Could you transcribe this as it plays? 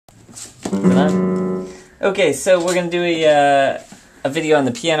Okay, so we're going to do a video on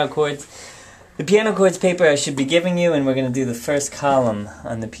the piano chords. The piano chords paper I should be giving you, and we're going to do the first column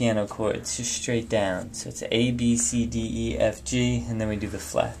on the piano chords, just straight down. So it's A, B, C, D, E, F, G, and then we do the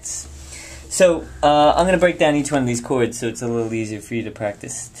flats. So I'm going to break down each one of these chords so it's a little easier for you to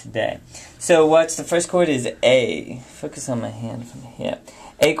practice today. So watch, the first chord is A. Focus on my hand from here.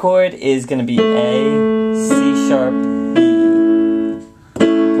 A chord is going to be A, C sharp, B.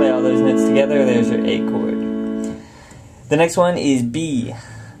 Play all those notes together, there's your A chord. The next one is B.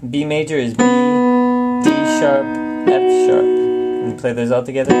 B major is B, D sharp, F sharp. And play those all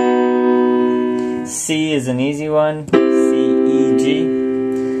together. C is an easy one, C, E, G.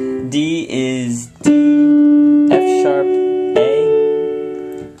 D is D, F sharp, A.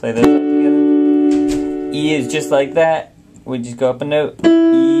 Play those all together. E is just like that. We just go up a note.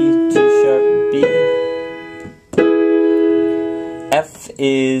 E, G sharp, B. F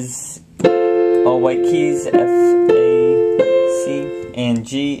is all white keys, F, A, C. And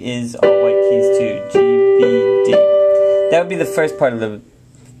G is all white keys too, G, B, D. That would be the first part of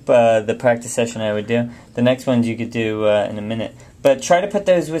the practice session I would do. The next ones you could do in a minute. But try to put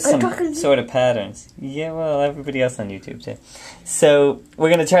those with some sort of patterns. Yeah, well, everybody else on YouTube too. So we're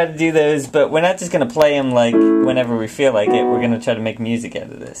going to try to do those, but we're not just going to play them like whenever we feel like it. We're going to try to make music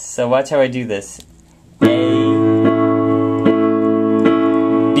out of this. So watch how I do this. A,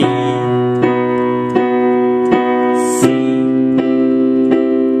 B, C,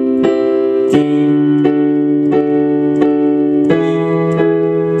 D,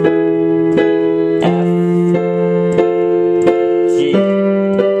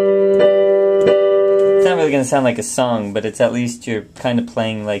 going to sound like a song, but it's at least you're kind of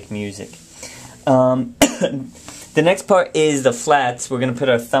playing like music. The next part is the flats. We're going to put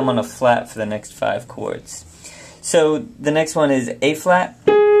our thumb on a flat for the next 5 chords. So the next one is A flat,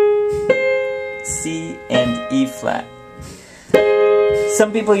 C, and E flat.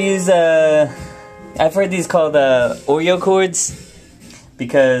 Some people use, I've heard these called Oreo chords,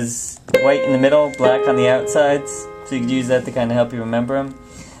 because white in the middle, black on the outsides, so you could use that to kind of help you remember them.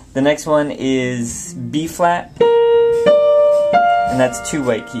 The next one is B flat, and that's 2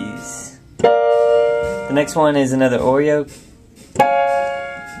 white keys. The next one is another Oreo,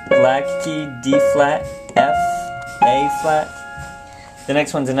 black key, D flat, F, A flat. The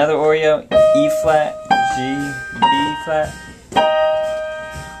next one's another Oreo, E flat, G, B flat.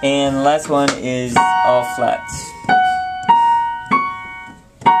 And the last one is all flats.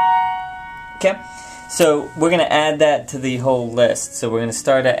 Okay? So we're going to add that to the whole list. So we're going to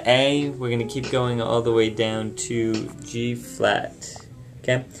start at A, we're going to keep going all the way down to G flat.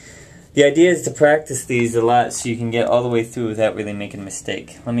 Okay? The idea is to practice these a lot so you can get all the way through without really making a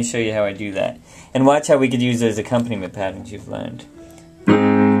mistake. Let me show you how I do that. And watch how we could use those accompaniment patterns you've learned.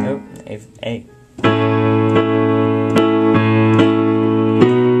 Oh, A.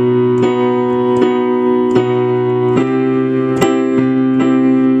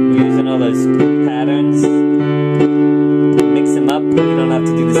 You don't have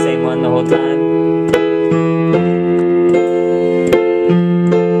to do the same one the whole time.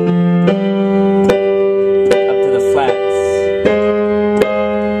 Up to the flats.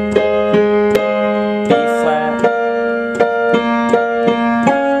 B flat.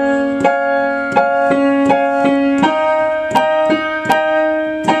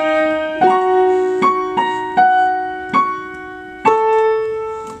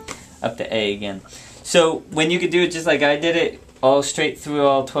 Up to A again. So when you could do it just like I did it, all straight through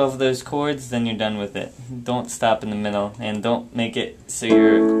all 12 of those chords, then you're done with it. Don't stop in the middle, and don't make it so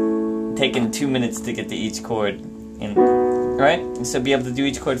you're taking 2 minutes to get to each chord. Alright? So be able to do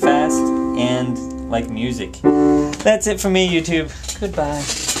each chord fast and like music. That's it for me, YouTube. Goodbye.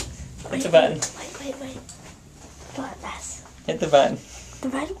 Hit the button. Wait. Do it less. Hit the button. The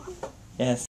red one? Yes.